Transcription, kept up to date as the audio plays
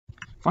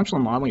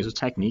functional modeling is a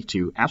technique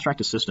to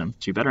abstract a system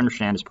to better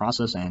understand its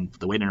process and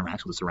the way it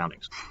interacts with its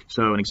surroundings.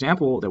 So an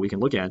example that we can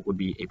look at would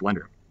be a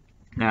blender.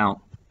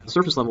 Now, at the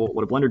surface level,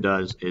 what a blender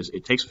does is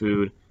it takes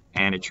food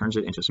and it turns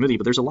it into a smoothie,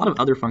 but there's a lot of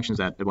other functions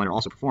that a blender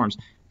also performs,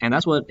 and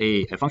that's what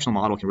a functional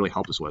model can really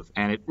help us with,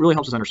 and it really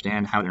helps us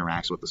understand how it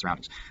interacts with the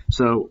surroundings.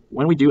 So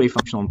when we do a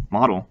functional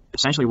model,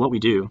 essentially what we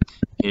do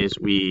is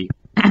we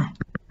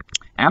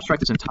abstract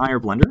this entire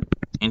blender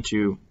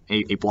into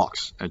a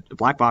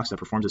black box that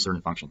performs a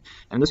certain function.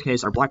 And in this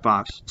case, our black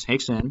box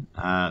takes in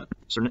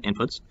certain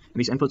inputs, and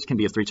these inputs can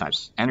be of three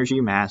types: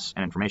 energy, mass,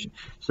 and information.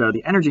 So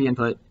the energy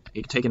input,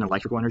 it can take in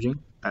electrical energy,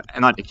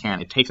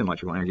 it takes in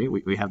electrical energy.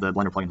 We have the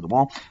blender plugged into the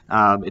wall.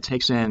 It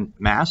takes in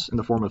mass in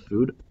the form of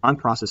food,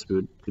 unprocessed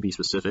food to be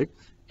specific,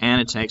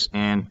 and it takes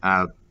in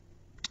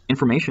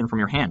information from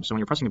your hand. So when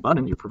you're pressing a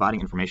button, you're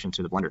providing information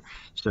to the blender.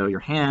 So your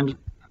hand,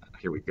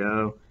 here we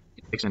go,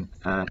 it takes in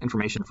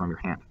information from your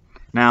hand.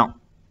 Now,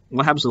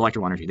 what happens to the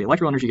electrical energy? The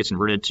electrical energy gets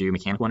converted to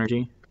mechanical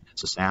energy,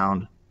 to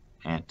sound,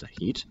 and to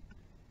heat.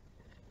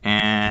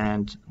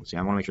 And let's see,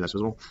 I want to make sure that's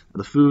visible.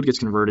 The food gets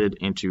converted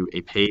into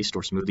a paste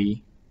or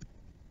smoothie,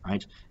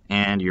 right?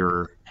 And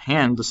your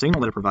hand, the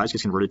signal that it provides,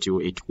 gets converted to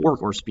a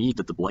torque or speed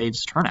that the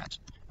blades turn at.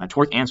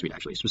 Torque and speed,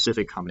 actually, a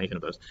specific combination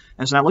of those.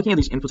 And so now looking at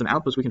these inputs and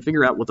outputs, we can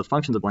figure out what the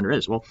function of the blender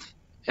is. Well,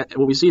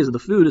 what we see is that the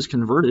food is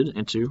converted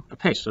into a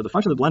paste. So the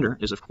function of the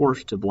blender is, of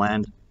course, to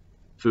blend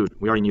food.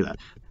 We already knew that.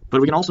 But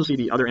we can also see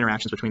the other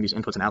interactions between these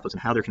inputs and outputs and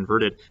how they're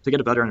converted to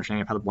get a better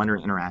understanding of how the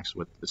blender interacts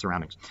with the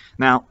surroundings.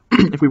 Now,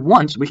 if we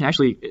want, we can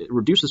actually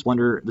reduce this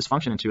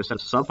function into a set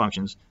of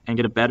sub-functions and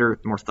get a better,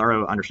 more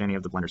thorough understanding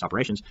of the blender's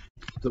operations.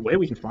 The way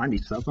we can find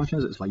these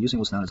sub-functions is by using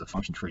what's known as a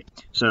function tree.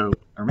 So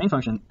our main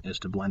function is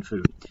to blend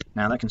food.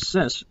 Now that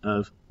consists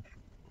of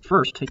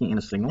first taking in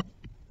a signal.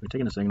 We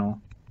take in a signal,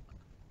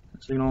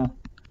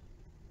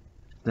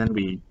 then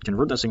we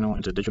convert that signal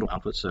into digital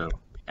output, so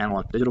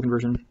analog to digital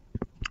conversion.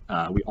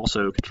 We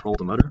also control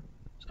the motor,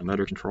 so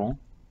motor control.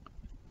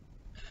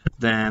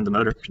 Then the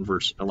motor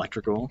converts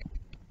electrical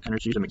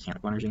energy to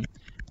mechanical energy.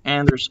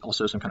 And there's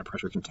also some kind of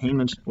pressure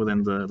containment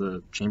within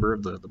the chamber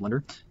of the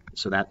blender.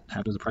 So that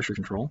happens to pressure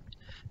control.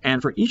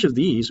 And for each of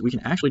these, we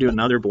can actually do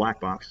another black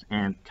box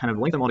and kind of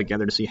link them all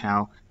together to see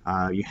how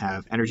you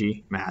have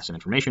energy, mass, and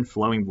information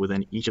flowing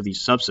within each of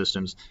these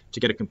subsystems to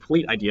get a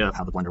complete idea of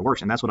how the blender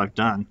works. And that's what I've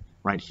done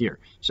right here.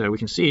 So we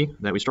can see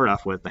that we start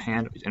off with the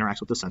hand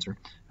interacts with the sensor.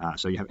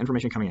 So you have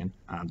information coming in.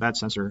 That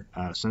sensor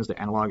sends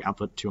the analog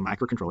output to a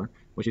microcontroller,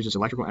 which uses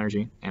electrical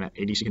energy and an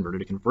ADC converter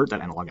to convert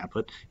that analog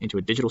output into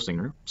a digital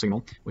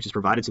signal, which is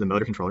provided to the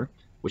motor controller,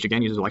 which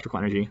again uses electrical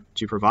energy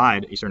to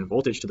provide a certain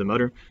voltage to the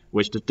motor,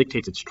 which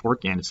dictates its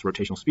torque and its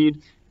rotational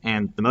speed.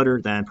 And the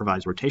motor then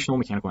provides rotational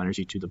mechanical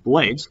energy to the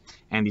blades,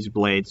 and these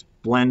blades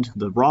blend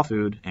the raw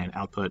food and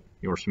output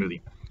your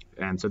smoothie.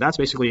 And so that's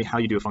basically how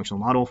you do a functional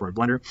model for a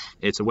blender.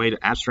 It's a way to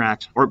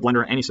abstract, or a blender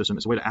or any system,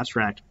 it's a way to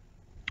abstract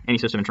any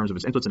system in terms of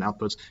its inputs and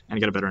outputs and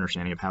get a better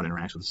understanding of how it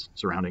interacts with its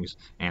surroundings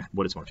and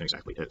what its function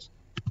exactly is.